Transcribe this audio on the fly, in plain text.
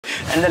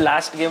And the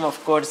last game,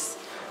 of course,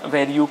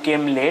 where you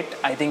came late,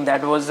 I think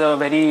that was a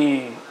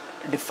very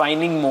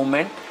defining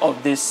moment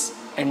of this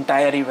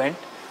entire event.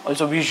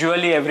 Also,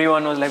 visually,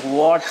 everyone was like,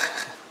 what?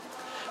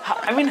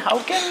 I mean, how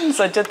can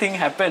such a thing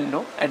happen,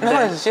 no?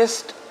 It's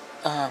just,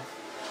 first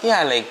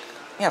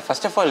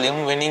of all,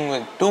 him winning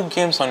with 2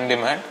 games on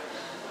demand.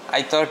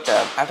 I thought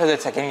after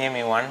that second game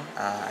he won,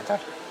 I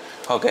thought,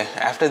 okay,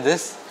 after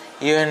this,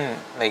 even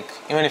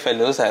if I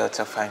lose, I was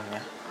so fine,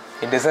 yeah.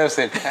 He deserves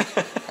it.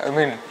 I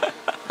mean,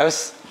 I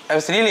was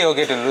really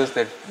okay to lose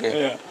that game.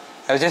 Yeah.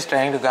 I was just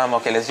trying to come,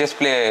 okay, let's just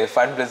play a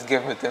fun bliss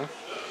game with him.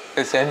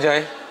 Let's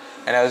enjoy.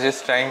 And I was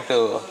just trying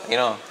to,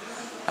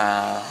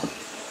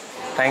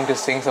 trying to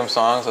sing some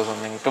songs or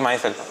something to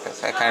myself, of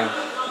course.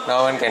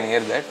 No one can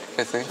hear that,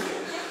 obviously.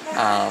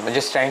 But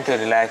just trying to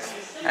relax.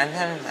 And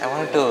then I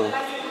wanted to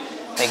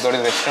go to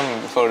the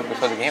restroom before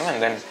the game,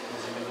 and then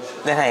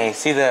I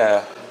see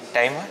the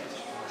timer.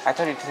 I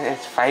thought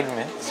it's 5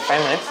 minutes.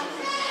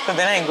 So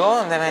then I go,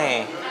 and then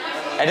I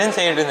didn't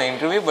say it in the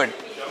interview, but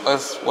I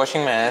was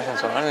washing my hands and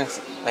so on. It's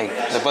like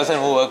the person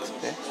who works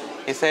there,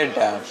 he said,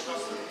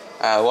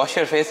 wash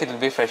your face, it'll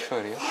be fresh for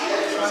you.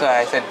 So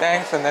I said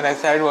thanks, and then I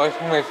started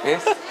washing my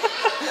face.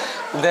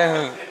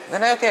 then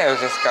okay, I was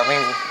just coming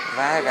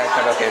back. I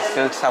thought, okay,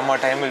 still some more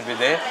time will be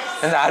there.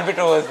 Then the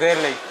arbiter was there,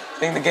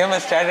 saying the game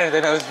has started.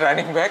 Then I was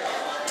running back.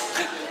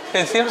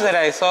 It seems that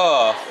I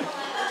saw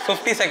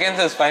 50 seconds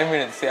as 5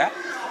 minutes, yeah?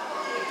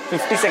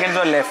 50 seconds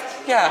were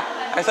left. Yeah,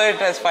 I saw it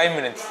as 5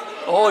 minutes.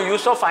 Oh, you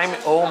saw 5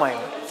 minutes. Oh my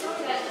God.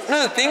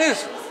 No, the thing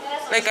is,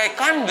 I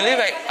can't believe,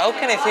 how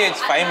can I say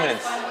it's 5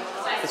 minutes?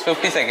 It's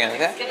 50 seconds,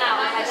 yeah?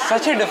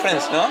 Such a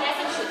difference, no?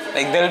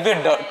 There'll be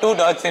 2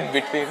 dots in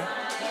between.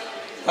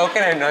 How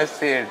can I not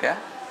see it, yeah?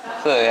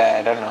 So, yeah,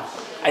 I don't know.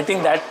 I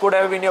think that could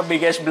have been your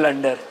biggest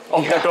blunder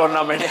of the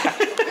tournament.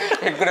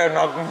 It could have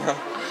knocked me down.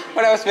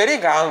 But I was very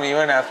calm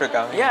even after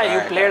coming back. You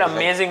played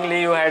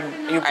amazingly. You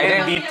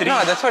played D3.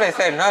 No, that's what I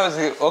said. No, I was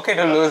okay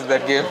to lose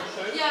that game.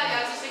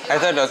 I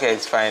thought, okay,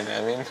 it's fine.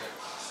 I mean, it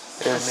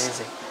was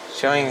amazing.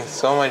 Showing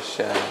so much,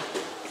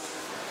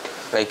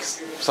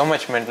 so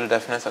much mental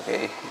toughness.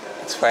 Okay,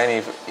 it's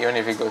fine even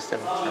if he goes to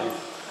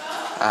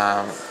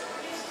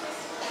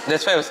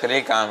that's why I was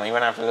really calm.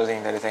 Even after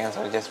losing 30 seconds,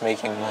 I was just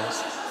making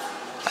moves.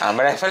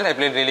 But I felt I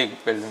played really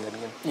well in that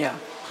game. Yeah.